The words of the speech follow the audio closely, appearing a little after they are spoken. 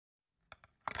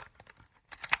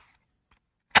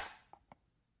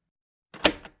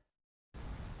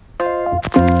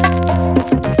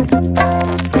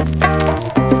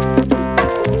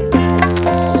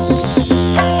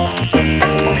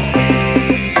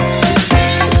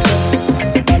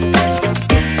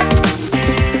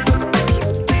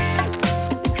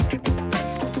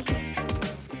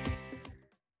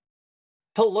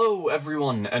Hello,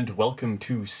 everyone, and welcome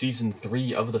to Season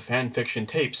 3 of the Fanfiction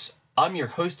Tapes. I'm your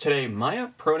host today,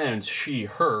 Maya, pronouns she,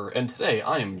 her, and today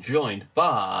I am joined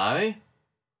by...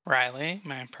 Riley,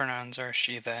 my pronouns are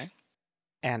she, they.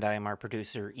 And I am our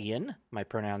producer, Ian. My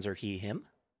pronouns are he, him.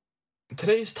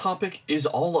 Today's topic is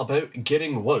all about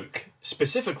getting woke,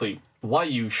 specifically why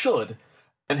you should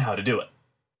and how to do it.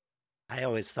 I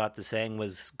always thought the saying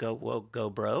was go woke, go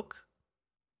broke.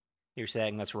 You're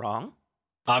saying that's wrong?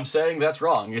 I'm saying that's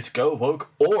wrong. It's go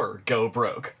woke or go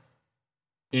broke.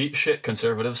 Eat shit,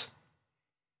 conservatives.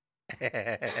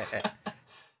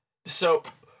 So,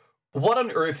 what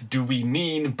on earth do we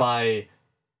mean by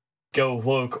go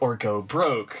woke or go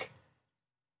broke?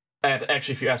 And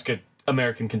actually, if you ask an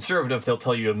American conservative, they'll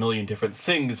tell you a million different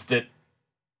things that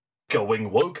going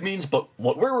woke means, but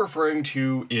what we're referring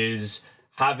to is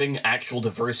having actual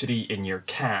diversity in your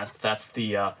cast. That's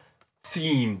the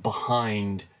theme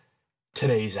behind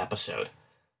today's episode.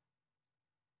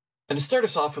 And to start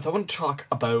us off with, I want to talk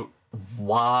about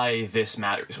why this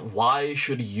matters. Why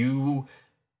should you,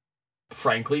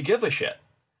 frankly, give a shit?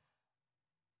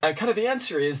 And kind of the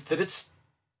answer is that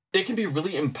it can be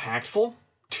really impactful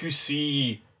to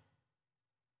see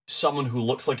someone who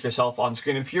looks like yourself on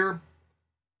screen. If you're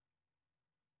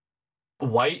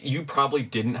white, you probably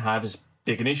didn't have as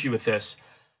big an issue with this.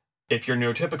 If you're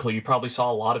neurotypical, you probably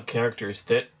saw a lot of characters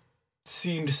that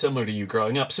seemed similar to you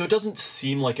growing up, so it doesn't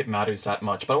seem like it matters that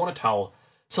much. But I want to tell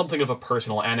something of a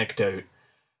personal anecdote.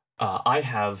 I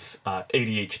have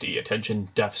ADHD, attention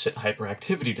deficit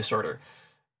hyperactivity disorder,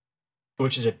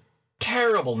 which is a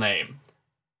terrible name.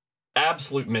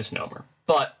 Absolute misnomer.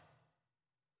 But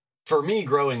for me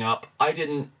growing up, I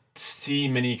didn't see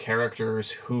many characters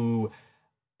who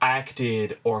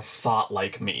acted or thought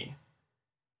like me.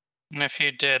 And if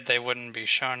you did, they wouldn't be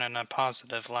shown in a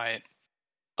positive light.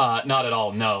 Not at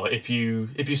all, no. If you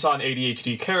saw an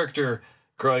ADHD character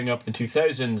growing up in the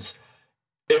 2000s,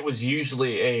 it was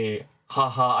usually a,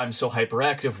 haha, I'm so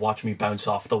hyperactive, watch me bounce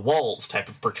off the walls type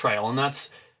of portrayal, and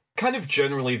that's kind of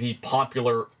generally the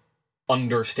popular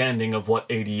understanding of what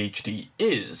ADHD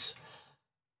is.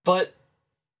 But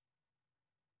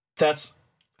that's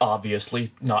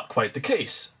obviously not quite the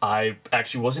case. I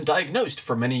actually wasn't diagnosed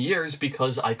for many years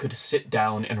because I could sit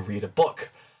down and read a book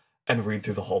and read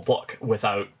through the whole book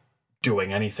without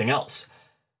doing anything else.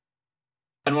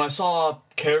 And when I saw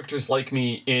characters like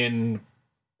me in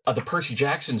the Percy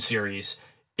Jackson series,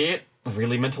 it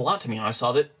really meant a lot to me. I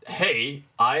saw that, hey,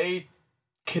 I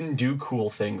can do cool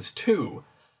things too.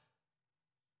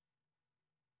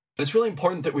 And it's really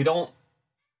important that we don't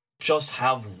just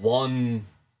have one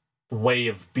way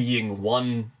of being,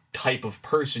 one type of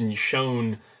person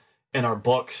shown in our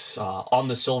books on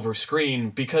the silver screen,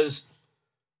 because,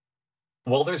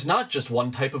 well, there's not just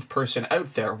one type of person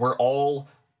out there. We're all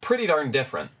pretty darn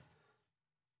different.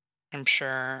 I'm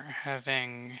sure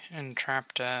having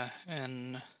Entrapta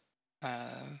in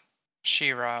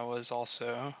She-Ra was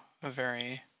also a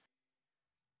very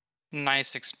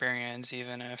nice experience,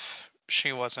 even if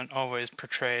she wasn't always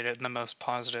portrayed in the most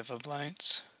positive of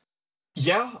lights.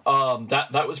 Yeah,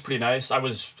 that was pretty nice. I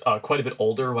was quite a bit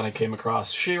older when I came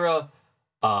across She-Ra,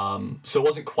 so it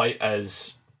wasn't quite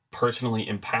as personally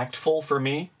impactful for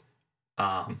me.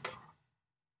 For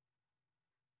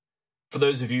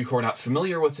those of you who are not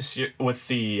familiar with the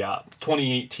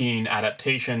 2018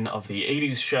 adaptation of the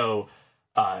 80s show,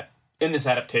 in this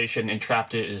adaptation,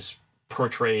 Entrapta is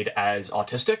portrayed as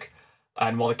autistic,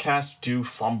 and while the cast do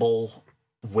fumble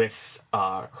with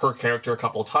her character a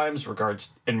couple of times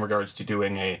in regards to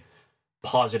doing a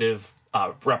positive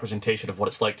representation of what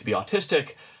it's like to be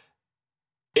autistic,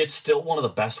 it's still one of the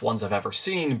best ones I've ever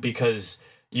seen, because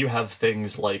you have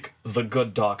things like The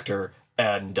Good Doctor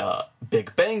and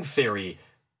Big Bang Theory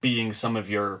being some of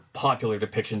your popular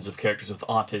depictions of characters with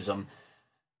autism.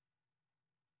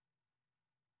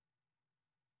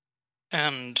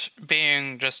 And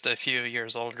being just a few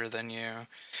years older than you,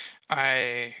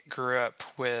 I grew up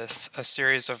with a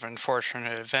series of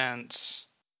unfortunate events,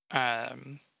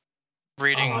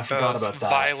 reading I forgot both about that.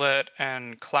 Violet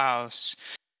and Klaus,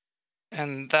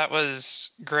 and that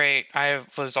was great. I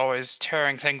was always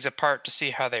tearing things apart to see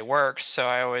how they worked, so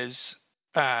I always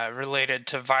related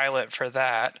to Violet for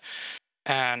that.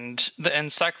 And the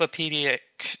encyclopedic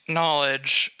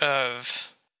knowledge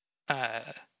of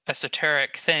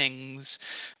esoteric things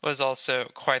was also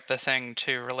quite the thing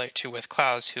to relate to with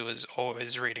Klaus, who was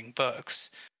always reading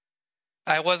books.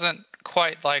 I wasn't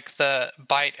quite like the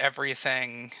bite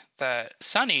everything that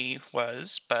Sunny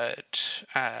was, but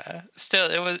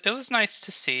still, it was nice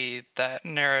to see that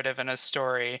narrative in a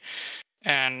story,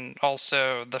 and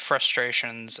also the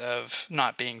frustrations of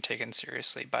not being taken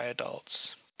seriously by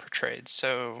adults. portrayed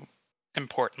so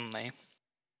importantly.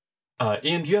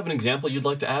 Ian, do you have an example you'd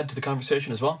like to add to the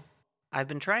conversation as well? I've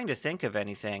been trying to think of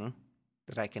anything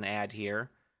that I can add here.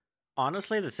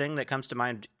 Honestly, the thing that comes to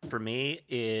mind for me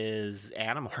is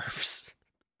Animorphs.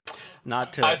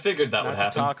 I figured that would not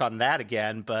happen. to talk on that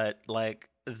again, but like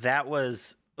that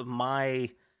was my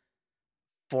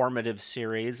formative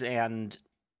series, and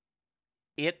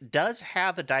it does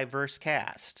have a diverse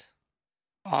cast.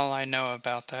 All I know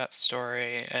about that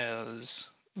story is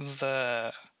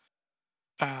the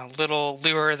little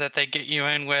lure that they get you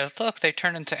in with. Look, they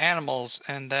turn into animals,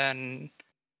 and then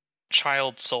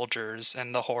child soldiers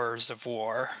and the horrors of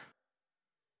war.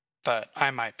 But I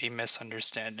might be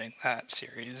misunderstanding that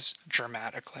series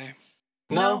dramatically.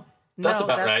 No, that's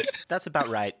about right. That's about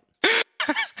right.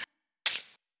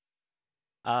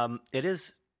 It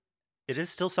is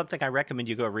still something I recommend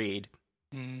you go read.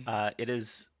 It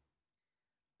is,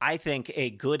 I think, a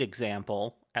good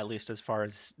example, at least as far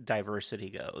as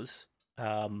diversity goes.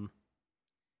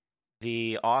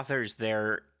 The authors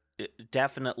there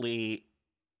definitely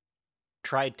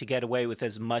tried to get away with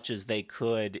as much as they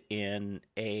could in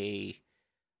a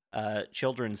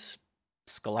children's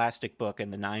scholastic book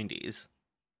in the 90s.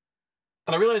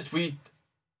 And I realized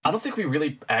I don't think we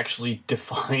really actually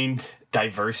defined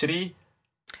diversity,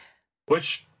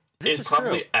 which is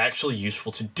probably actually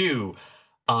useful to do.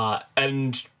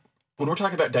 And when we're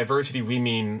talking about diversity, we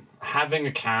mean having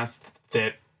a cast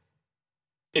that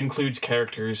includes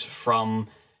characters from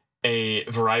a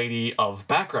variety of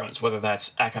backgrounds, whether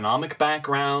that's economic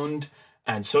background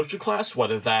and social class,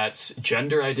 whether that's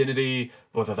gender identity,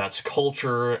 whether that's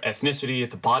culture, ethnicity,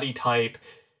 the body type,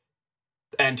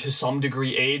 and to some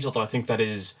degree age, although I think that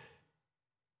is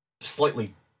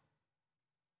slightly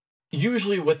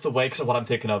usually with the way, because what I'm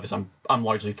thinking of is I'm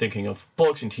largely thinking of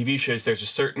books and TV shows. There's a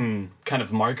certain kind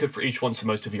of market for each one, so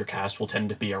most of your cast will tend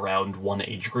to be around one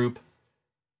age group.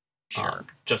 Sure.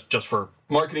 Just for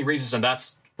marketing reasons, and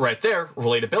that's right there,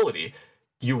 relatability.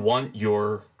 You want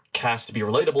your cast to be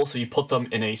relatable, so you put them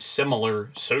in a similar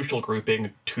social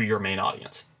grouping to your main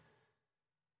audience.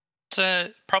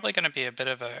 It's probably going to be a bit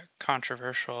of a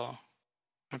controversial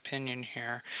opinion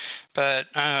here, but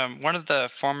one of the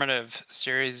formative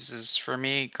series for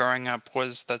me growing up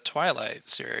was the Twilight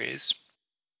series.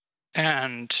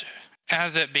 And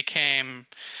as it became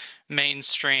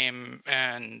mainstream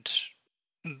and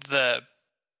the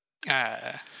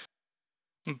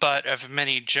butt of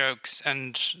many jokes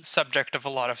and subject of a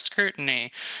lot of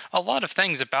scrutiny, a lot of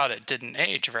things about it didn't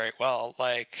age very well,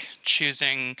 like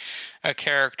choosing a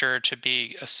character to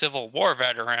be a Civil War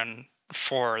veteran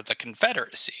for the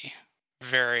Confederacy.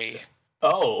 Very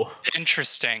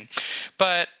interesting.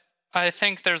 But I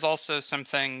think there's also some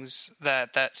things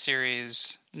that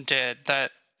series did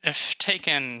that, if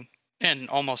taken in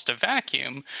almost a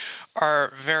vacuum,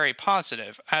 are very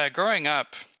positive. Growing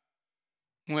up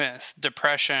with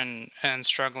depression and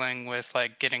struggling with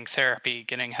like getting therapy,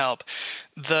 getting help,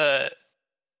 the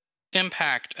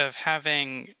impact of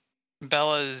having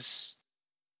Bella's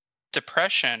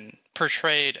depression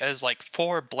portrayed as like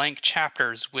 4 blank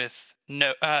chapters with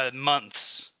no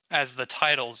months as the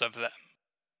titles of them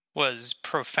was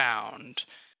profound.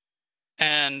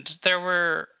 And there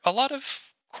were a lot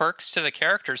of quirks to the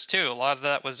characters too. A lot of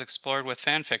that was explored with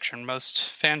fan fiction.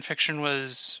 Most fan fiction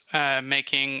was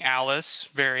making Alice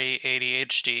very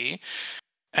ADHD,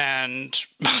 and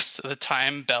most of the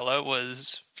time Bella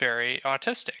was very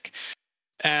autistic.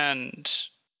 And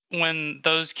when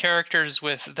those characters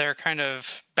with their kind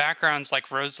of backgrounds,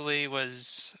 like Rosalie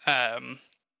was,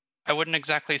 I wouldn't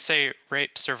exactly say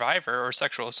rape survivor or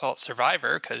sexual assault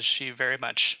survivor, because she very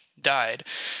much died,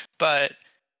 but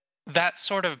that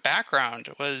sort of background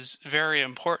was very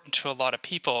important to a lot of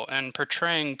people, and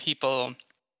portraying people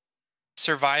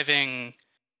surviving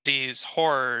these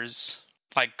horrors,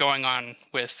 like going on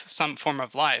with some form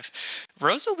of life.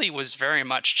 Rosalie was very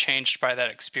much changed by that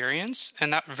experience,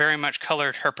 and that very much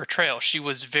colored her portrayal. She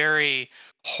was very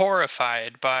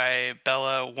horrified by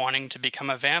Bella wanting to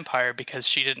become a vampire because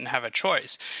she didn't have a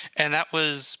choice. And that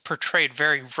was portrayed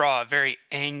very raw, very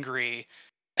angry,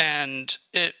 and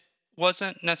it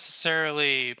wasn't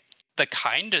necessarily the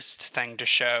kindest thing to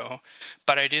show,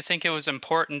 but I do think it was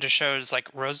important to show is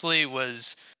like Rosalie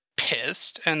was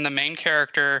pissed, and the main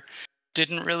character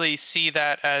didn't really see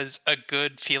that as a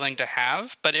good feeling to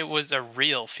have, but it was a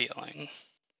real feeling.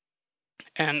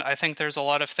 And I think there's a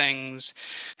lot of things,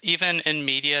 even in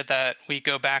media, that we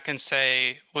go back and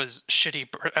say was shitty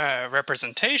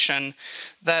representation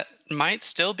that might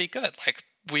still be good. Like,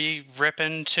 we rip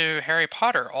into Harry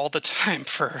Potter all the time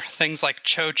for things like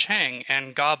Cho Chang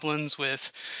and goblins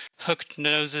with hooked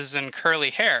noses and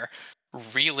curly hair.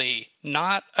 really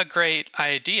not a great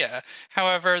idea.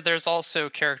 However, there's also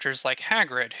characters like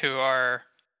Hagrid who are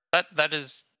that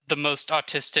is the most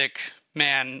autistic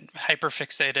man,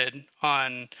 hyperfixated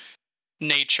on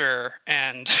nature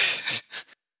and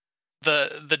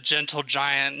the gentle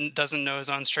giant doesn't know his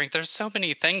own strength. There's so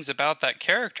many things about that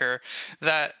character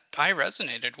that I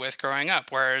resonated with growing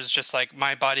up, whereas just like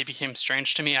my body became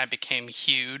strange to me, I became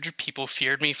huge. People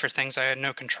feared me for things I had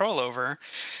no control over.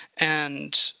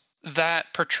 And that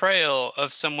portrayal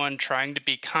of someone trying to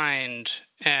be kind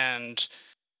and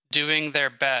doing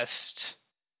their best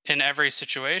in every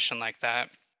situation like that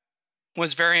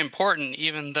was very important,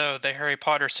 even though the Harry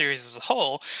Potter series as a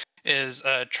whole is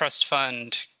a trust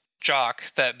fund jock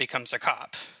that becomes a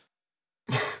cop.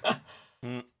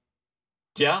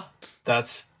 Yeah,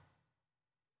 that's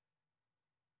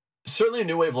certainly a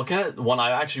new way of looking at it. One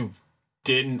I actually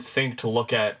didn't think to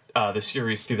look at the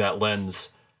series through that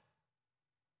lens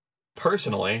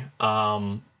personally,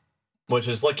 which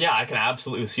is like, yeah, I can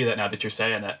absolutely see that now that you're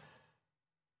saying it.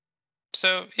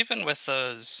 So even with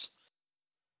those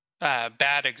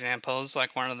bad examples,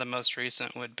 like one of the most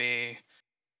recent would be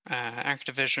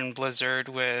Activision Blizzard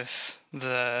with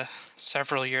the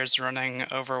several years running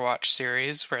Overwatch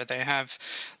series, where they have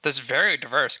this very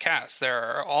diverse cast. There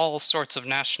are all sorts of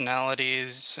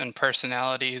nationalities and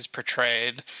personalities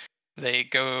portrayed. They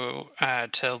go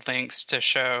to lengths to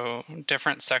show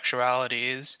different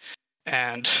sexualities,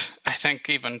 and I think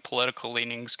even political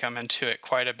leanings come into it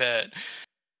quite a bit.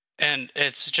 And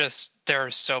it's just, there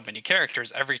are so many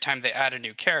characters. Every time they add a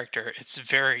new character, it's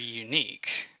very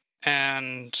unique.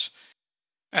 And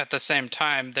at the same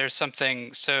time, there's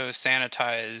something so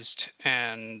sanitized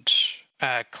and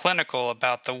clinical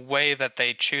about the way that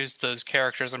they choose those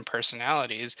characters and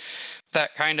personalities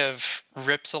that kind of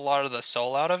rips a lot of the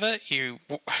soul out of it. You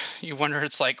wonder,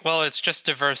 it's like, well, it's just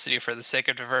diversity for the sake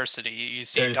of diversity. You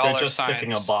see They're dollar just signs,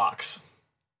 ticking a box,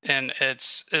 and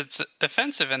it's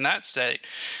offensive in that state.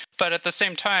 But at the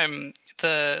same time,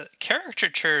 the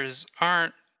caricatures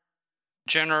aren't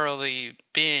generally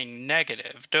being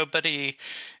negative. Nobody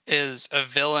is a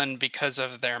villain because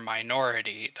of their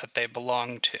minority that they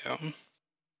belong to.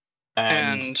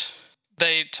 And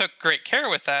they took great care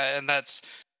with that, and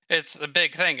it's a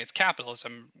big thing. It's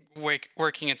capitalism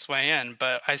working its way in,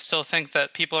 but I still think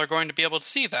that people are going to be able to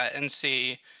see that and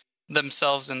see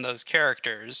themselves in those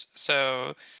characters.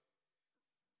 So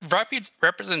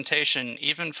representation,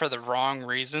 even for the wrong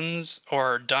reasons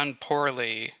or done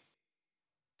poorly,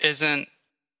 isn't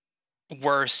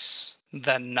worse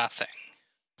than nothing.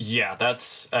 Yeah,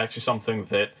 that's actually something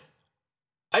that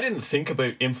I didn't think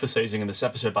about emphasizing in this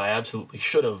episode, but I absolutely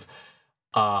should have.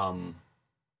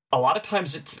 A lot of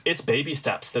times it's baby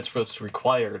steps that's what's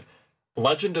required.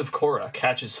 Legend of Korra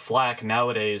catches flack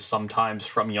nowadays sometimes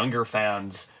from younger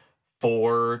fans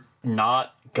for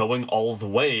not going all the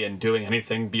way and doing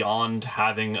anything beyond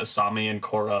having Asami and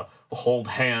Korra hold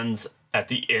hands at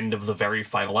the end of the very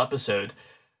final episode.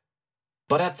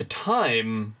 But at the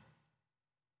time,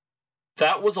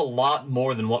 that was a lot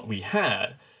more than what we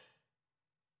had.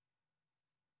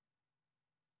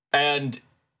 And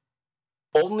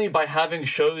only by having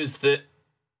shows that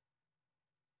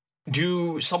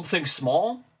do something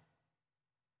small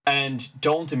and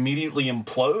don't immediately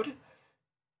implode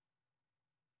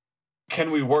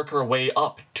can we work our way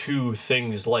up to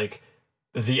things like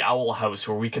The Owl House,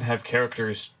 where we can have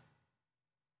characters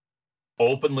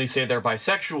openly say they're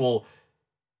bisexual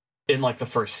in, like, the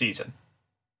first season.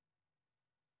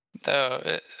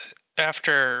 Though,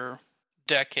 after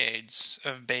decades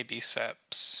of baby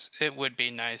steps, it would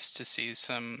be nice to see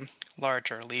some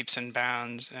larger leaps and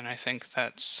bounds, and I think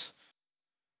that's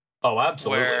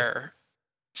absolutely where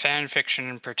fan fiction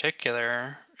in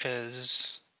particular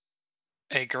is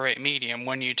a great medium.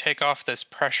 When you take off this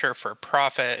pressure for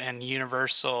profit and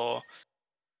universal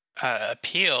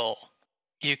appeal,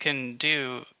 you can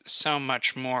do so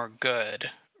much more good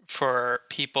for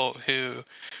people who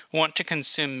want to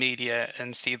consume media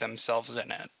and see themselves in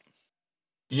it.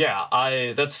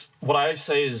 Yeah, that's what I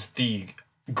say is the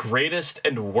greatest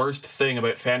and worst thing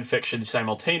about fan fiction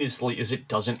simultaneously is it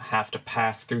doesn't have to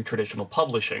pass through traditional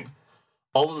publishing.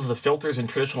 All of the filters in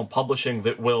traditional publishing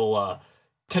that will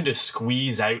tend to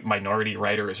squeeze out minority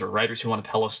writers or writers who want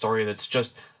to tell a story that's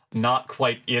just not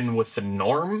quite in with the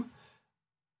norm,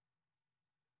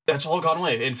 that's all gone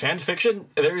away. In fan fiction,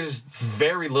 there is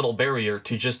very little barrier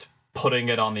to just putting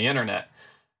it on the internet.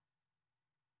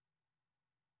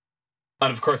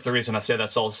 And of course, the reason I say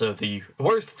that's also the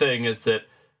worst thing is that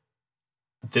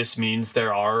this means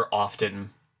there are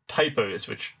often typos,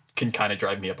 which can kind of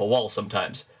drive me up a wall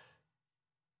sometimes.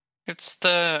 It's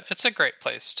a great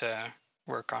place to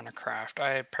work on a craft.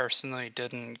 I personally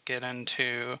didn't get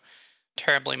into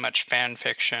terribly much fan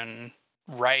fiction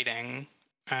writing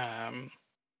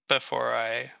before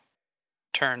I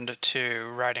turned to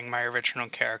writing my original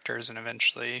characters and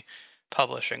eventually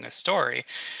publishing a story.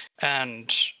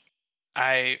 And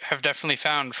I have definitely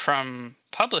found from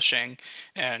publishing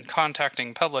and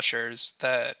contacting publishers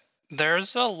that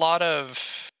there's a lot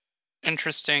of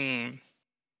interesting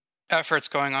efforts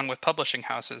going on with publishing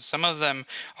houses. Some of them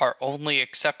are only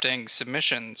accepting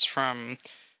submissions from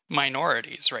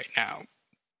minorities right now.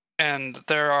 And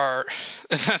there are,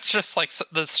 that's just like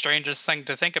the strangest thing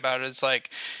to think about is like,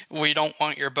 we don't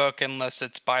want your book unless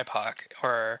it's BIPOC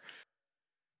or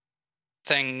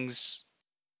things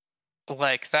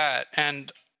like that.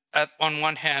 And on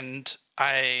one hand,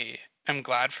 I am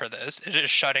glad for this. It is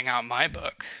shutting out my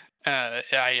book.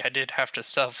 I did have to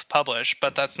self-publish,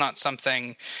 but that's not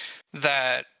something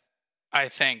that I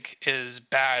think is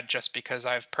bad just because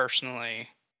I've personally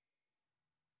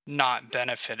not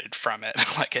benefited from it.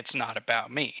 Like, it's not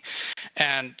about me.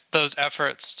 And those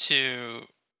efforts to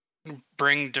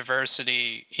bring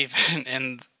diversity, even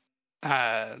in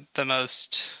the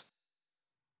most,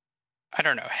 I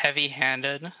don't know,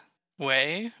 heavy-handed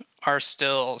way, are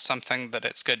still something that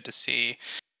it's good to see.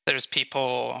 There's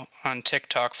people on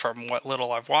TikTok, from what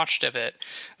little I've watched of it,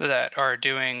 that are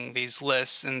doing these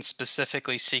lists and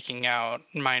specifically seeking out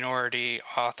minority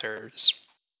authors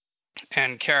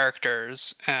and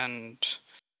characters, and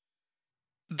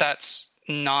that's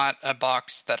not a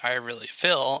box that I really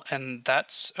fill, and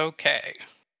that's okay.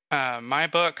 My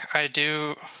book, I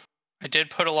did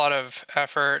put a lot of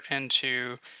effort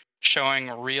into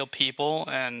showing real people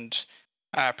and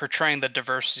portraying the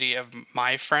diversity of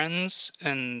my friends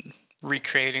and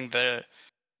recreating the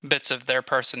bits of their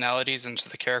personalities into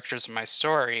the characters of my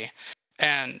story.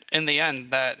 And in the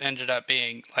end, that ended up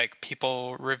being like,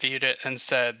 people reviewed it and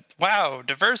said, wow,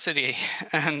 diversity.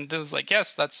 And it was like,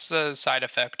 yes, that's a side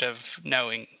effect of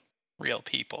knowing real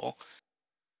people.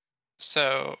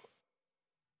 So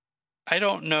I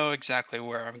don't know exactly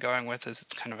where I'm going with this.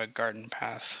 It's kind of a garden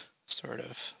path sort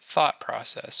of thought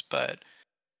process, but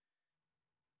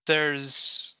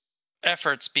there's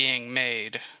efforts being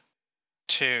made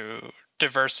to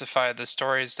diversify the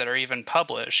stories that are even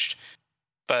published,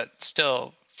 but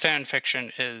still, fan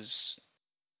fiction is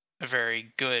a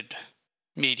very good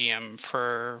medium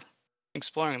for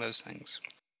exploring those things.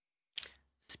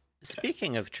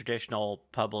 Speaking of traditional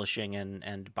publishing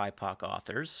and BIPOC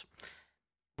authors,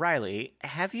 Riley,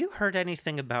 have you heard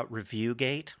anything about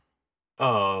ReviewGate?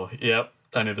 Oh, yep.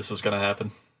 I knew this was going to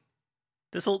happen.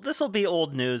 This'll be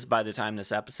old news by the time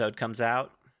this episode comes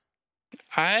out.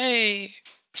 I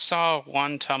saw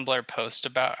one Tumblr post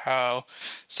about how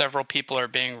several people are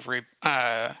being review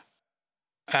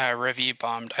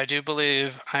bombed. I do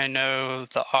believe I know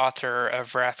the author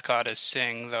of Wrath Goddess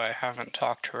Sing, though I haven't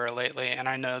talked to her lately, and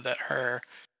I know that her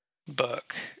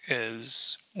book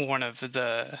is one of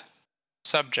the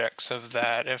subjects of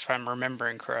that, if I'm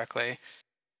remembering correctly.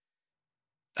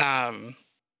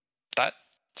 That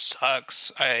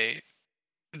sucks. I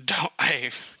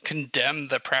condemn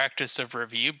the practice of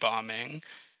review bombing,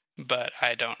 but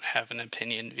I don't have an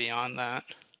opinion beyond that.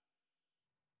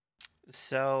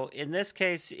 So in this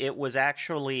case, it was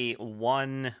actually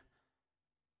one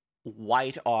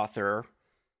white author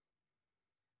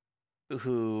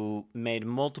who made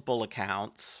multiple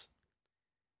accounts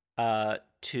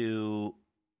to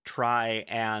try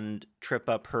and trip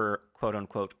up her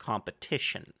quote-unquote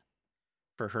competition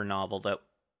for her novel that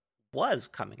was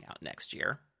coming out next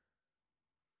year.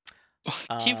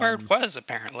 Keyword was,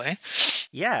 apparently.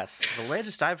 Yes, the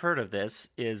latest I've heard of this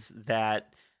is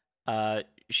that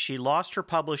she lost her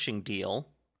publishing deal.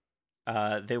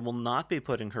 They will not be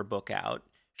putting her book out.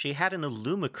 She had an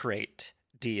Illumicrate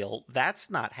deal. That's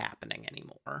not happening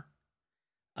anymore.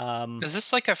 Is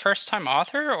this like a first-time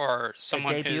author or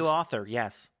someone a debut author?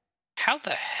 Yes. How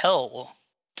the hell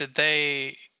did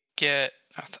they get?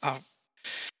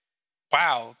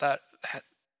 Wow, that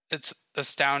it's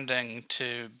astounding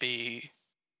to be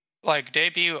like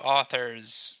debut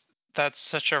authors. That's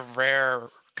such a rare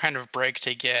kind of break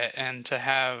to get, and to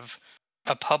have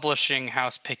a publishing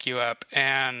house pick you up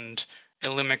and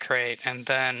Illumicrate, and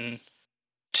then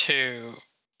to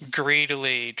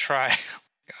greedily try.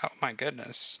 Oh my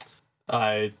goodness.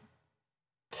 Yeah,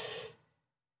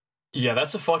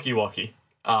 that's a fucky wucky.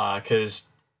 Because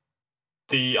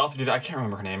the author, I can't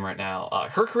remember her name right now.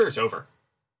 Her career is over.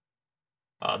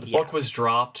 The book was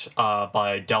dropped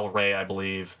by Del Rey, I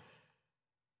believe.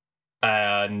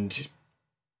 And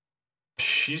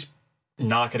she's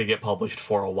not going to get published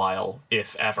for a while,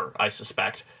 if ever, I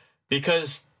suspect.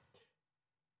 Because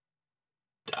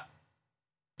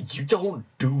you don't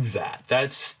do that.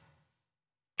 That's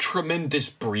tremendous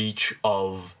breach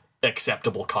of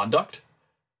acceptable conduct,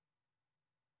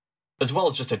 as well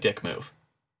as just a dick move.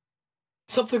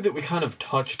 Something that we kind of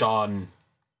touched on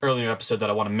earlier in the episode that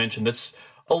I want to mention that's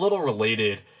a little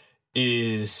related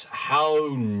is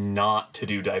how not to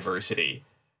do diversity.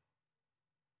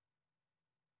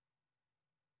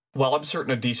 While I'm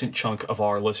certain a decent chunk of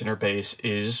our listener base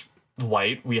is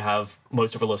white,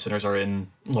 most of our listeners are in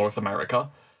North America,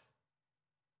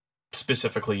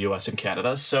 specifically US and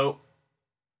Canada, so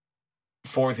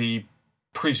for the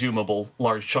presumable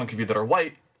large chunk of you that are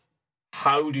white,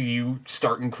 how do you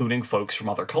start including folks from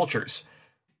other cultures?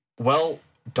 Well,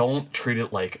 don't treat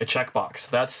it like a checkbox.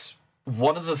 That's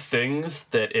one of the things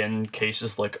that in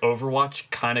cases like Overwatch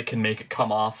kind of can make it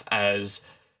come off as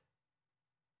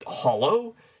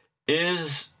hollow,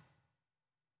 is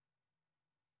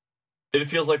it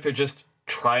feels like they're just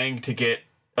trying to get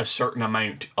a certain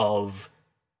amount of,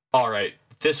 alright,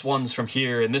 this one's from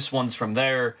here and this one's from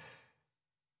there.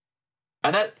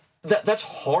 And that's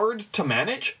hard to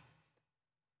manage.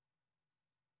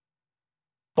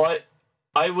 But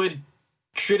I would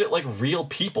treat it like real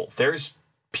people. There's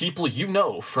people you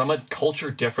know from a culture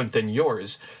different than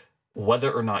yours,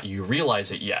 whether or not you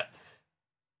realize it yet.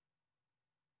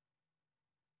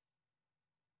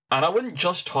 And I wouldn't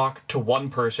just talk to one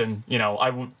person,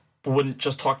 I wouldn't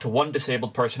just talk to one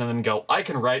disabled person and then go, I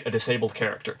can write a disabled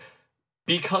character.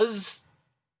 Because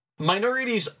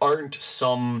minorities aren't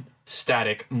some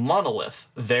static monolith.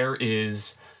 There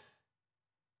is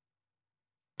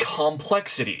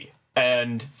complexity,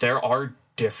 and there are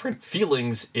different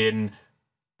feelings in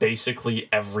basically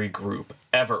every group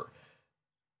ever.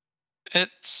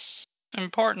 It's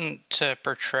important to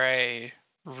portray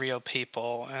real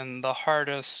people, and the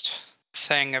hardest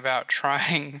thing about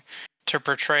trying to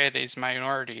portray these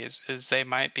minorities is they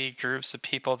might be groups of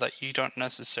people that you don't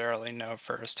necessarily know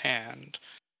firsthand.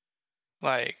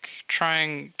 Like,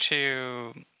 trying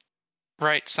to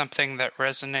write something that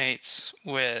resonates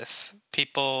with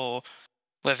people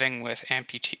living with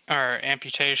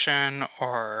amputation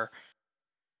or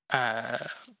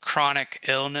chronic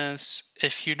illness,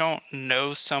 if you don't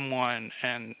know someone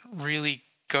and really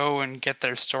go and get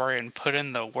their story and put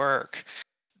in the work,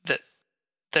 that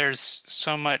there's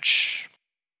so much,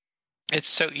 it's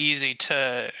so easy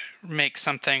to make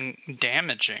something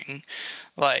damaging.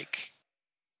 Like,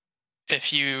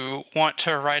 if you want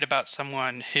to write about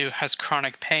someone who has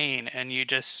chronic pain and you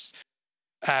just,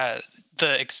 the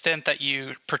extent that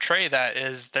you portray that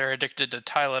is they're addicted to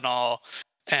Tylenol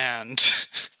and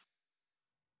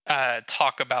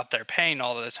talk about their pain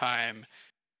all the time,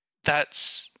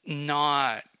 that's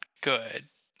not good.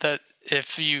 That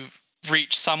if you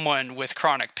reach someone with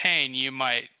chronic pain, you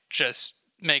might just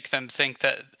make them think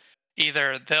that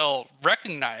either they'll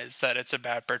recognize that it's a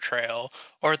bad portrayal,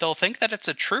 or they'll think that it's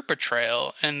a true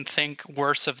portrayal and think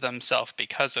worse of themselves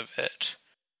because of it.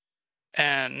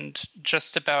 And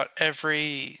just about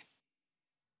every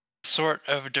sort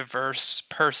of diverse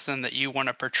person that you want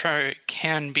to portray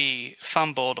can be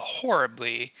fumbled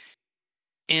horribly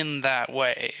in that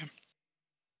way.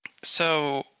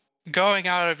 So going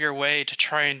out of your way to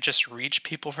try and just reach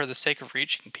people for the sake of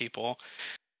reaching people,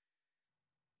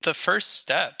 the first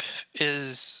step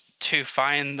is to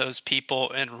find those people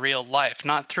in real life,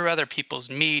 not through other people's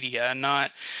media.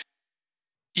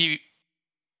 You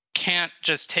can't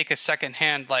just take a second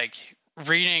hand, like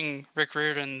reading Rick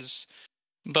Riordan's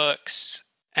books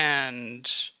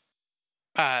and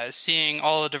seeing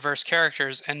all the diverse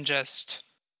characters and just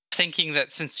thinking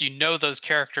that since you know those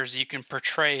characters, you can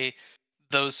portray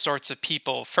those sorts of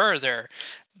people further.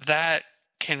 That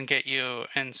can get you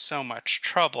in so much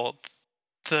trouble.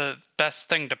 The best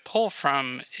thing to pull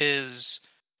from is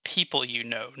people you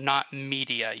know, not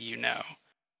media you know.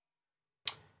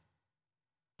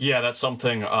 Yeah, that's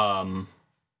something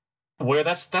where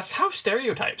that's how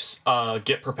stereotypes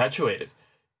get perpetuated.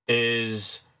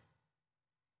 Is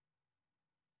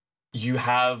you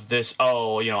have this,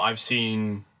 I've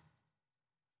seen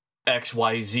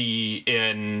XYZ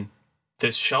in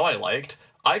this show I liked,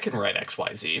 I can write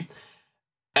XYZ.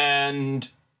 And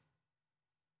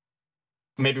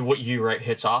maybe what you write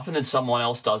hits off, and then someone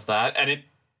else does that, and it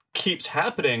keeps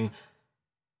happening.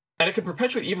 And it can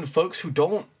perpetuate even folks who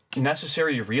don't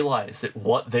necessarily realize that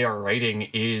what they are writing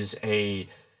is a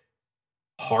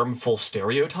harmful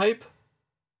stereotype.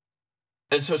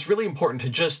 And so it's really important to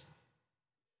just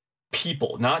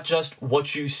people, not just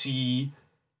what you see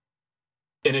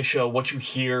in a show, what you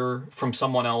hear from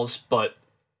someone else, but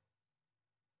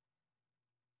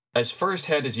as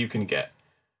firsthand as you can get.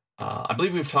 I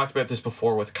believe we've talked about this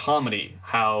before with comedy,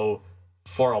 how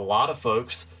for a lot of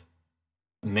folks,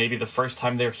 maybe the first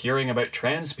time they're hearing about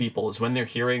trans people is when they're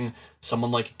hearing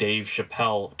someone like Dave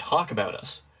Chappelle talk about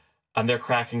us. And they're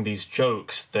cracking these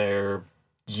jokes, they're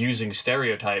using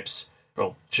stereotypes.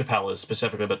 Well, Chappelle is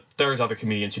specifically, but there's other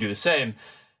comedians who do the same.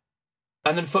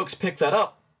 And then folks pick that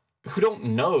up who don't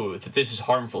know that this is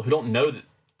harmful, who don't know that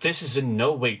this is in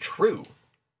no way true.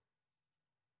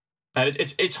 And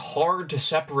it's hard to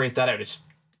separate that out. It's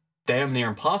damn near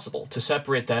impossible to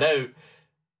separate that out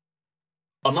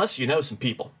unless you know some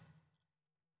people.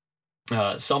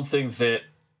 Something that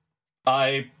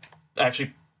I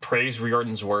actually praise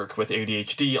Riordan's work with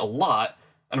ADHD a lot,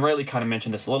 and Riley kind of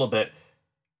mentioned this a little bit.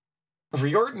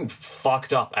 Riordan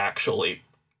fucked up, actually,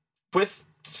 with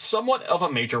somewhat of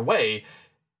a major way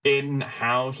in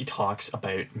how he talks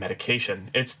about medication.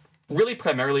 It's really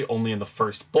primarily only in the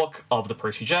first book of the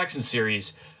Percy Jackson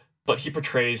series, but he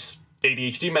portrays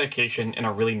ADHD medication in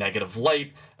a really negative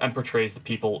light and portrays the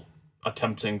people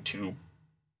attempting to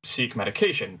seek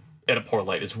medication in a poor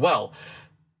light as well.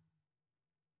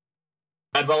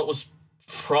 And while it was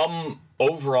from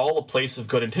overall a place of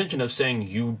good intention of saying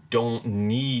you don't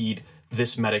need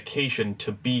this medication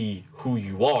to be who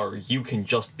you are, you can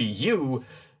just be you,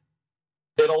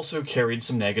 it also carried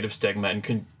some negative stigma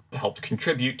and helped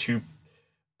contribute to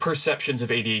perceptions of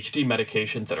ADHD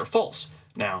medication that are false.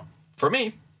 Now, for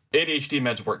me, ADHD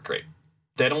meds work great.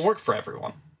 They don't work for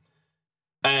everyone.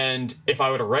 And if I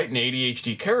were to write an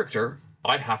ADHD character,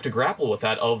 I'd have to grapple with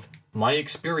that of my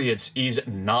experience is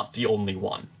not the only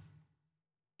one.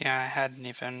 Yeah, I hadn't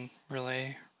even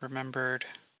really remembered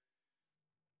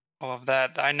all of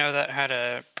that. I know that had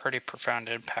a pretty profound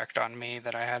impact on me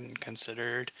that I hadn't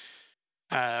considered.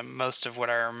 Most of what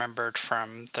I remembered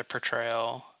from the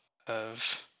portrayal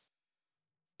of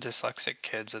dyslexic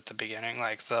kids at the beginning,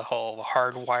 like the whole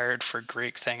hardwired for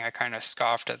Greek thing, I kind of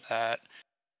scoffed at that.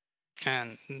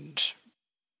 And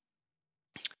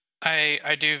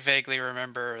I do vaguely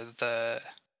remember the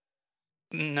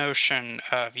notion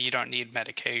of you don't need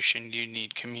medication, you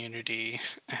need community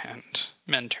and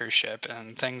mentorship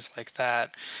and things like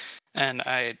that. And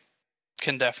I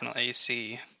can definitely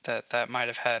see that that might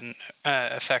have had an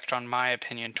effect on my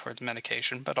opinion towards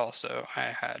medication, but also I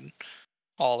had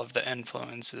all of the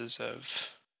influences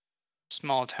of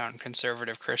small town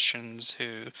conservative Christians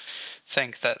who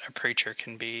think that a preacher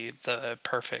can be the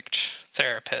perfect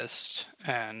therapist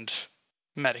and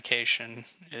medication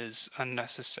is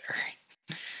unnecessary.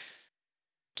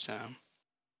 So,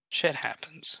 shit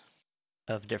happens.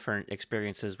 Of different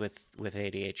experiences with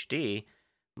ADHD,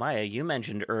 Maya, you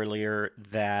mentioned earlier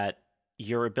that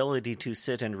your ability to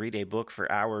sit and read a book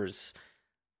for hours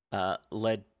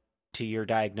led to your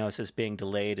diagnosis being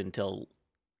delayed until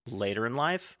later in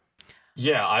life.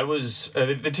 Yeah, I was...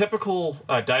 the typical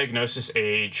diagnosis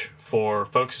age for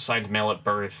folks assigned male at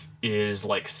birth is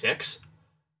like 6.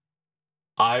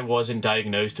 I wasn't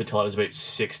diagnosed until I was about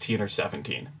 16 or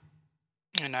 17.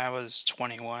 And I was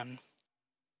 21.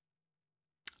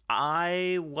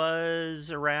 I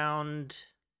was around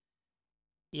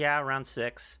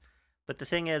 6. But the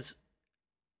thing is,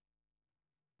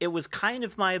 it was kind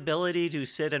of my ability to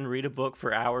sit and read a book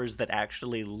for hours that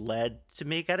actually led to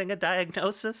me getting a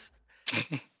diagnosis.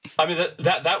 I mean,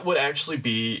 that would actually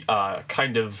be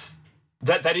kind of...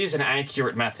 That is an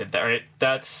accurate method, right?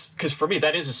 That's... Because for me,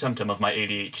 that is a symptom of my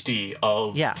ADHD,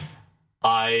 of... Yeah.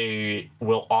 I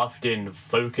will often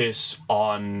focus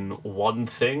on one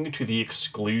thing to the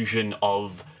exclusion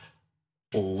of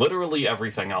literally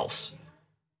everything else.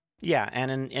 Yeah,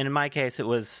 and in my case, it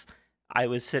was... I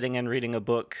was sitting and reading a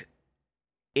book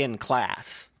in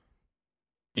class.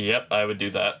 Yep, I would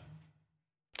do that.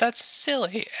 That's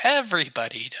silly.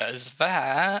 Everybody does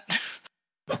that.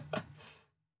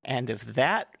 And if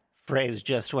that phrase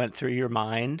just went through your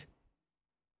mind,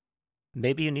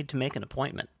 maybe you need to make an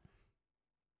appointment.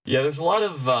 Yeah, there's a lot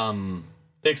of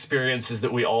experiences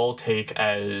that we all take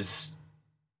as,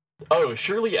 oh,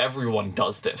 surely everyone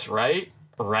does this, right?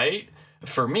 Right?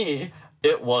 For me,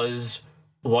 it was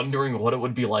wondering what it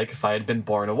would be like if I had been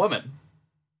born a woman.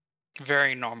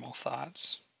 Very normal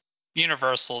thoughts.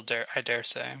 Universal, I dare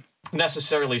say.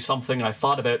 Necessarily something I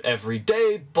thought about every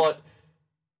day, but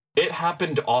it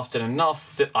happened often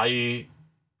enough that I,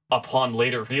 upon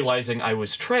later realizing I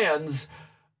was trans,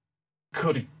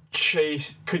 could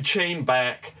chain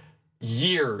back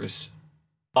years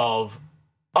of,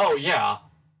 oh yeah,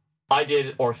 I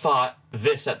did or thought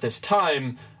this at this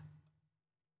time.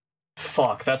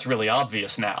 Fuck, that's really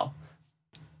obvious now.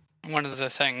 One of the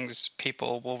things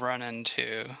people will run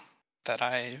into that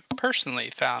I personally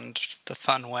found the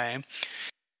fun way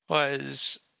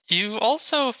was You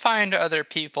also find other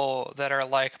people that are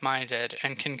like-minded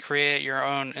and can create your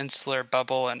own insular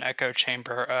bubble and echo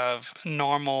chamber of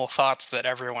normal thoughts that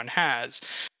everyone has.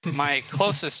 My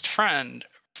closest friend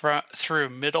through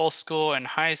middle school and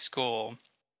high school,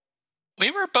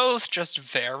 we were both just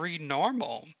very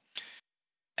normal.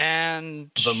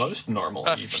 And The most normal,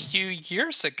 a even. few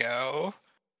years ago,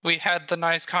 we had the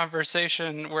nice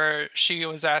conversation where she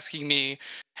was asking me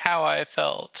how I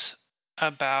felt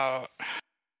about,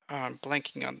 I'm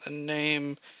blanking on the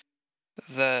name,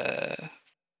 the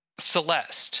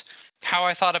Celeste, how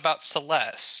I thought about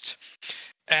Celeste,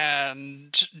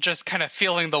 and just kind of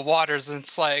feeling the waters. And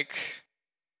it's like,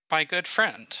 my good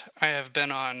friend, I have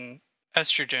been on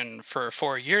estrogen for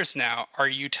 4 years now. Are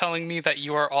you telling me that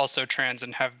you are also trans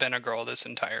and have been a girl this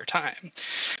entire time?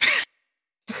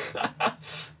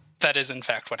 That is, in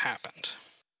fact, what happened.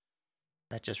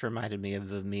 That just reminded me of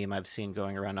the meme I've seen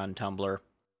going around on Tumblr.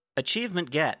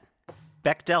 Achievement get.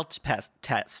 Bechdel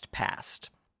test passed.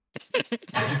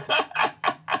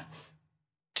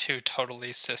 Two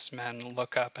totally cis men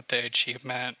look up at the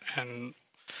achievement and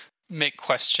make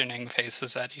questioning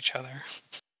faces at each other.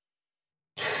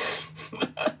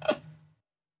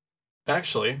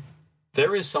 Actually,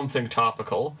 there is something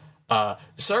topical.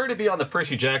 Sorry to be on the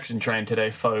Percy Jackson train today,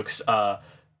 folks.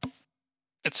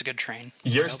 It's a good train.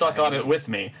 You're stuck on it with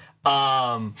me.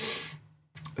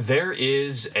 There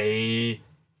is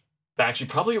actually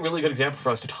probably a really good example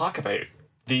for us to talk about.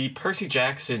 The Percy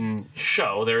Jackson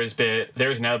show,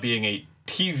 there's now being a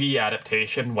TV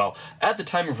adaptation. Well, at the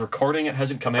time of recording, it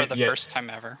hasn't come out yet. For the first time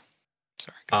ever.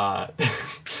 Sorry.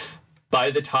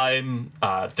 By the time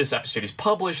this episode is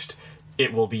published,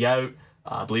 it will be out.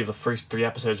 I believe the first 3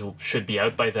 episodes should be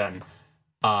out by then.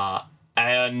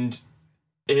 And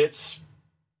it's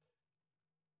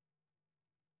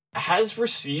has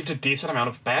received a decent amount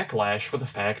of backlash for the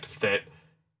fact that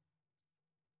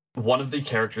one of the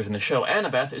characters in the show,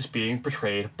 Annabeth, is being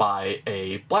portrayed by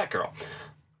a black girl.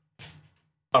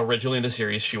 Originally in the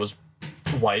series, she was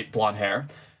white, blonde hair.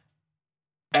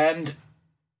 And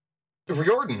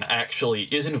Riordan, actually,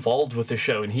 is involved with the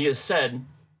show, and he has said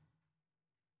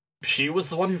she was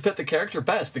the one who fit the character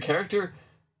best. The character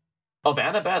of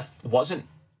Annabeth wasn't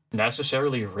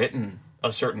necessarily written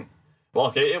a certain... Well,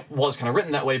 okay, it was kind of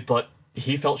written that way, but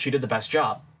he felt she did the best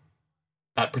job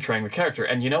at portraying the character.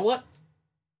 And you know what?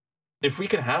 If we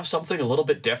can have something a little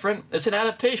bit different, it's an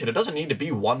adaptation. It doesn't need to be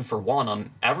 1-for-1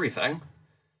 on everything.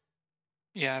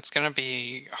 Yeah, it's going to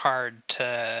be hard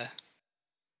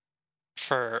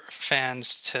for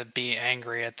fans to be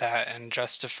angry at that and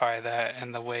justify that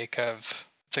in the wake of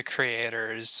the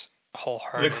creators'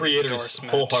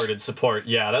 wholehearted support.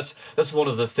 Yeah, that's one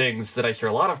of the things that I hear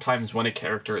a lot of times when a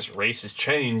character's race is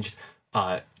changed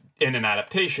in an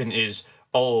adaptation is,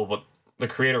 oh, but the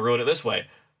creator wrote it this way.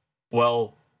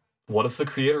 Well, what if the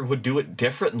creator would do it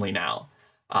differently now?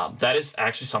 That is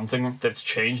actually something that's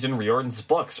changed in Riordan's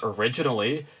books.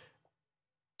 Originally,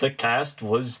 the cast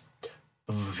was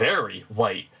very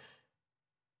white.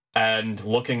 And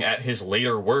looking at his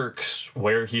later works,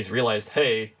 where he's realized,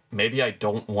 hey, maybe I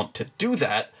don't want to do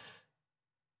that,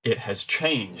 it has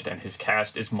changed, and his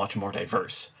cast is much more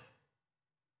diverse.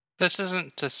 This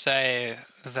isn't to say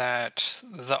that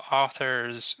the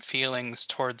author's feelings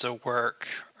towards a work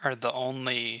are the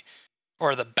only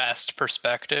or the best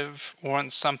perspective.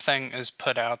 Once something is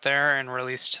put out there and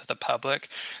released to the public,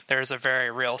 there's a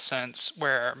very real sense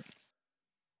where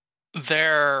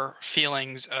their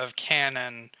feelings of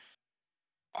canon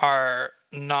are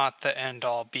not the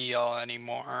end-all be-all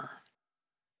anymore.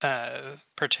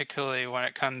 Particularly when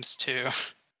it comes to...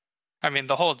 I mean,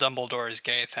 the whole Dumbledore is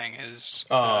gay thing is...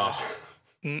 I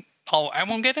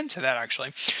won't get into that,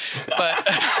 actually.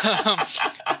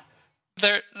 But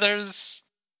there's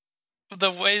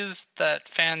the ways that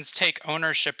fans take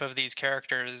ownership of these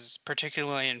characters,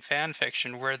 particularly in fan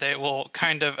fiction, where they will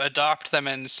kind of adopt them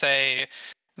and say,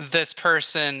 this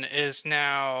person is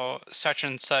now such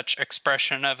and such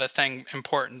expression of a thing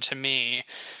important to me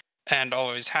and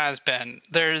always has been.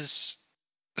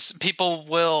 People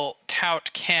will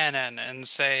tout canon and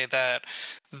say that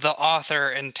the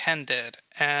author intended,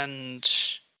 and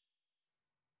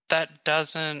that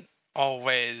doesn't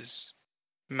always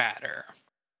matter.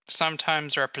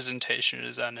 Sometimes representation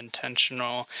is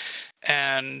unintentional,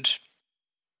 and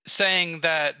saying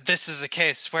that this is a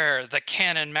case where the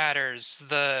canon matters,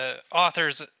 the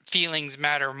author's feelings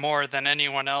matter more than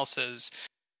anyone else's,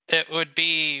 it would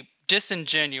be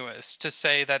disingenuous to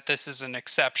say that this is an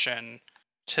exception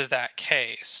to that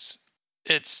case.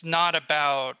 It's not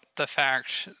about the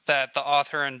fact that the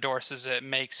author endorses it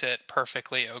makes it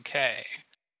perfectly okay.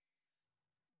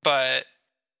 But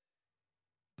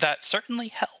that certainly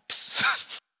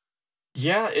helps.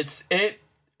 Yeah, it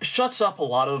shuts up a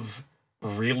lot of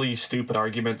really stupid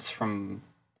arguments from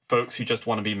folks who just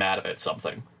want to be mad about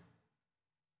something.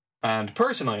 And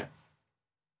personally,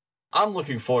 I'm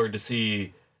looking forward to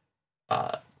see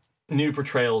new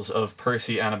portrayals of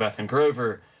Percy, Annabeth, and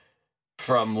Grover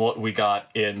from what we got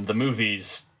in the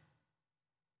movies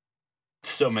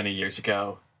so many years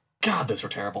ago. God, those were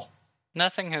terrible.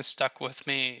 Nothing has stuck with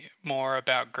me more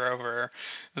about Grover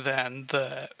than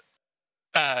the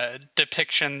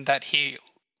depiction that he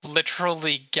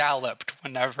literally galloped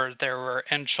whenever there were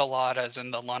enchiladas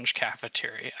in the lunch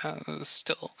cafeteria. It was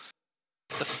still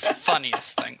the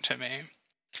funniest thing to me.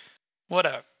 What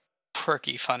a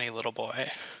quirky, funny little boy.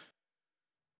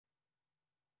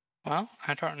 Well,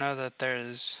 I don't know that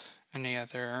there's any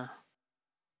other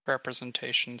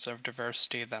representations of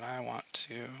diversity that I want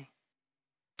to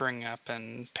bring up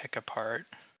and pick apart.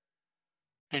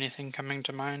 Anything coming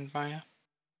to mind, Maya?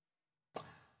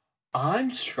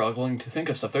 I'm struggling to think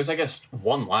of stuff. There's, I guess,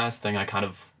 one last thing I kind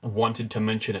of wanted to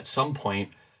mention at some point,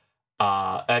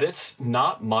 and it's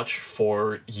not much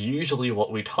for usually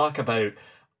what we talk about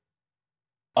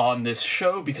on this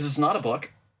show, because it's not a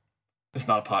book, it's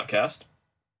not a podcast,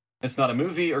 it's not a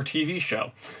movie or TV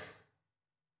show,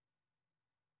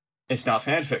 it's not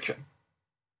fan fiction.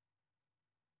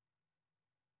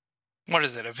 What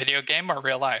is it, a video game or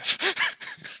real life?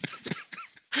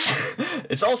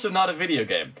 It's also not a video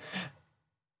game.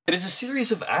 It is a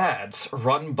series of ads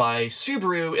run by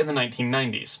Subaru in the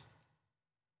 1990s.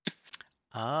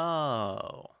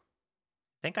 Oh.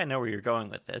 I think I know where you're going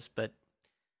with this, but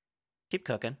keep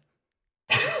cooking.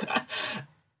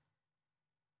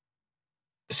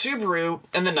 Subaru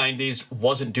in the 90s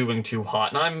wasn't doing too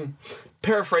hot, and I'm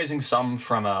paraphrasing some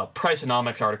from a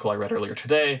Priceonomics article I read earlier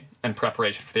today in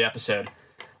preparation for the episode.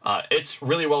 It's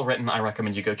really well written. I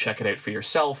recommend you go check it out for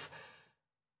yourself.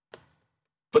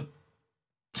 But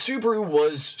Subaru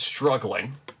was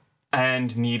struggling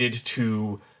and needed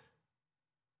to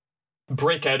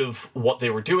break out of what they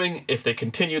were doing. If they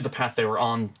continued the path they were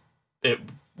on, it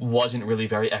wasn't really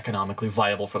very economically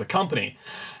viable for the company.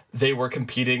 They were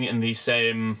competing in the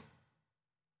same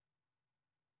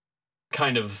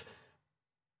kind of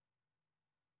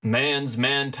man's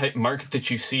man type market that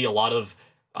you see a lot of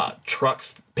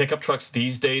pickup trucks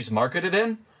these days marketed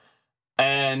in,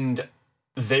 and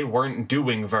they weren't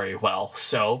doing very well.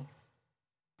 So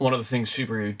one of the things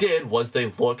Subaru did was they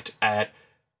looked at,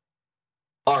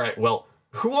 all right, well,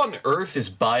 who on earth is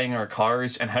buying our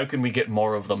cars, and how can we get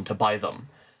more of them to buy them?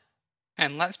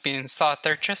 And lesbians thought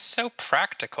they're just so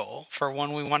practical for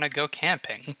when we want to go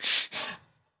camping.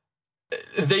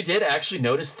 They did actually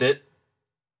notice that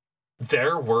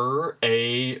there were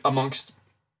amongst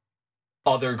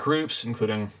other groups,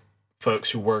 including folks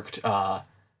who worked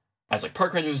as like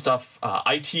park rangers and stuff,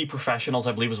 IT professionals,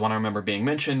 I believe was one I remember being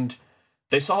mentioned.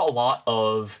 They saw a lot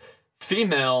of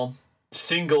female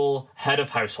single head of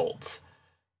households.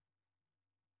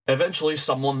 Eventually,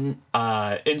 someone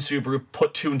in Subaru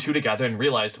put two and two together and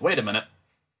realized, wait a minute,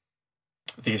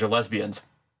 these are lesbians.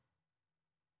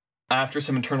 After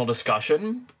some internal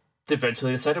discussion, they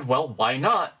eventually decided, well, why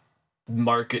not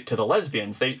market to the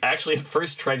lesbians? They actually at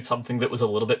first tried something that was a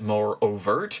little bit more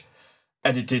overt,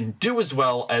 and it didn't do as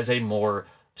well as a more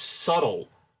subtle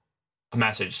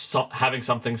message, having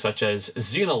something such as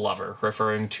Xena Lover,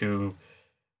 referring to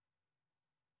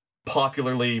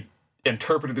popularly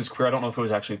interpreted as queer, I don't know if it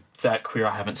was actually that queer,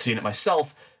 I haven't seen it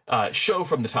myself, show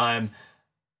from the time,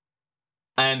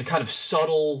 and kind of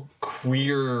subtle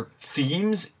queer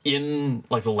themes in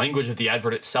like the language of the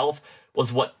advert itself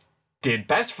was what did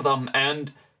best for them,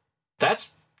 and that's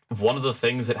one of the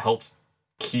things that helped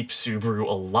keep Subaru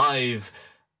alive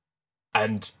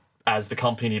and as the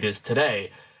company it is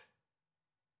today.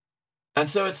 And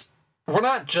so we're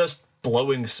not just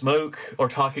blowing smoke or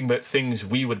talking about things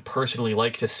we would personally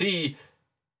like to see.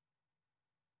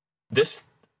 This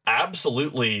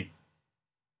absolutely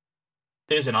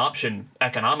is an option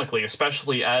economically,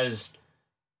 especially as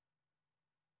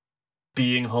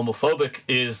being homophobic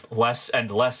is less and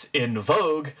less in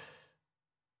vogue.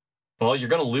 Well, you're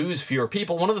going to lose fewer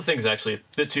people. One of the things actually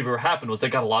that Subaru happened was they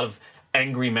got a lot of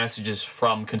angry messages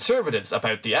from conservatives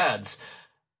about the ads.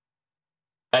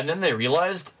 And then they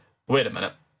realized, wait a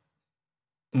minute,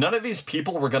 none of these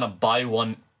people were going to buy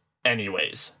one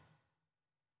anyways.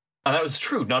 And that was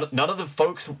true. None of the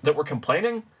folks that were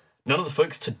complaining, none of the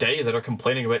folks today that are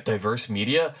complaining about diverse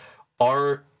media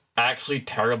are actually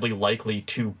terribly likely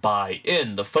to buy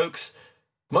in.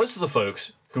 Most of the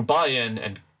folks who buy in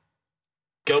and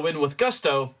go in with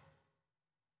gusto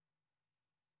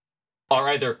are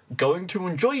either going to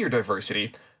enjoy your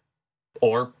diversity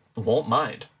or won't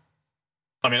mind.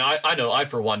 I mean, I know I,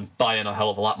 for one, buy in a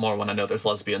hell of a lot more when I know there's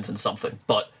lesbians in something,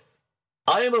 but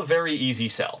I am a very easy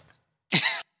sell.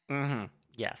 Mm-hmm.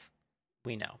 Yes,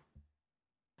 we know.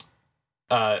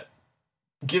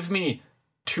 Give me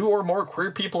 2 or more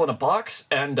queer people in a box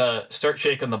and start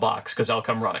shaking the box, because I'll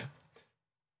come running.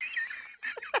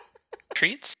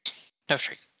 Treats? No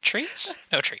treat. Treats?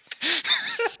 No treat.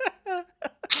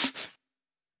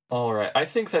 All right, I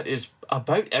think that is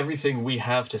about everything we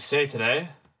have to say today.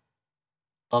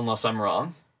 Unless I'm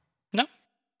wrong. No.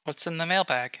 What's in the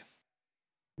mailbag?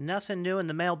 Nothing new in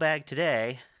the mailbag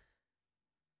today.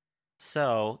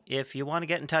 So, if you want to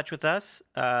get in touch with us,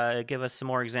 give us some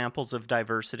more examples of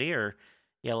diversity, or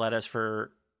yell at us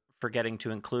for forgetting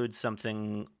to include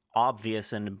something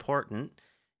obvious and important,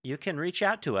 you can reach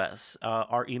out to us.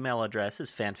 Our email address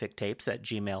is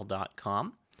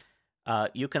fanfictapes@gmail.com.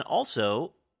 You can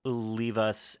also leave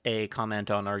us a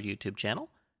comment on our YouTube channel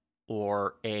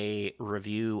or a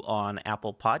review on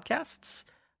Apple Podcasts.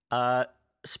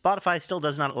 Spotify still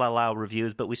does not allow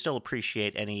reviews, but we still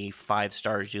appreciate any 5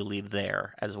 stars you leave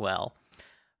there as well.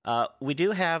 We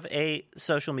do have a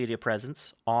social media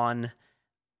presence on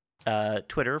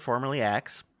Twitter, formerly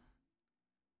X.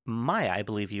 Maya, I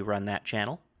believe you run that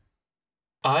channel.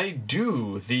 I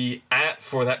do. The @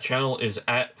 for that channel is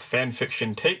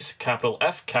 @fanfictiontapes, capital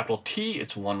F, capital T,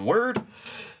 it's one word.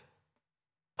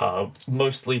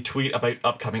 Mostly tweet about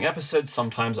upcoming episodes.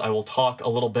 Sometimes I will talk a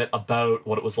little bit about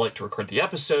what it was like to record the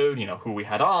episode, who we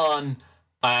had on,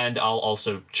 and I'll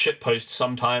also shitpost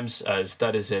sometimes, as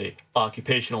that is a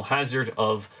occupational hazard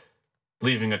of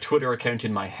leaving a Twitter account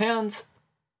in my hands.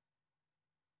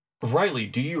 Riley,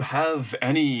 do you have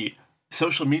any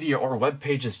social media or web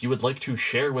pages you would like to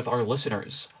share with our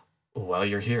listeners while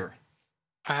you're here?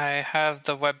 I have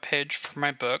the webpage for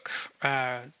my book.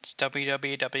 It's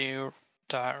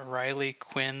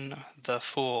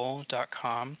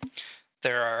www.rileyquinnthefool.com.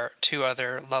 There are 2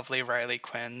 other lovely Riley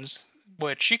Quinns,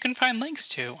 which you can find links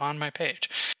to on my page.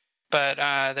 But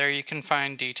there you can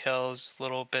find details,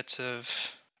 little bits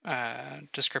of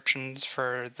descriptions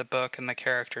for the book and the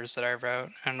characters that I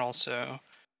wrote, and also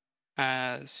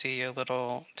see a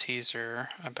little teaser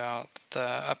about the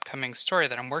upcoming story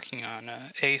that I'm working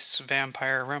on, Ace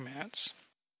Vampire Romance.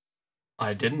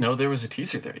 I didn't know there was a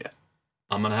teaser there yet.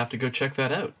 I'm going to have to go check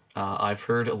that out. I've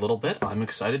heard a little bit. I'm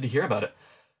excited to hear about it.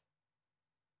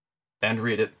 And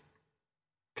read it.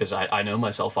 Because I know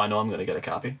myself, I know I'm going to get a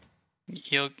copy.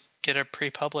 You'll get a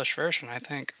pre-published version, I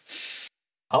think.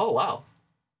 Oh, wow.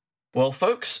 Well,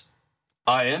 folks,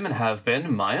 I am and have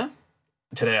been Maya.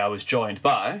 Today I was joined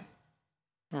by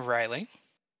Riley.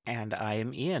 And I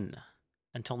am Ian.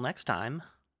 Until next time,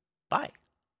 bye.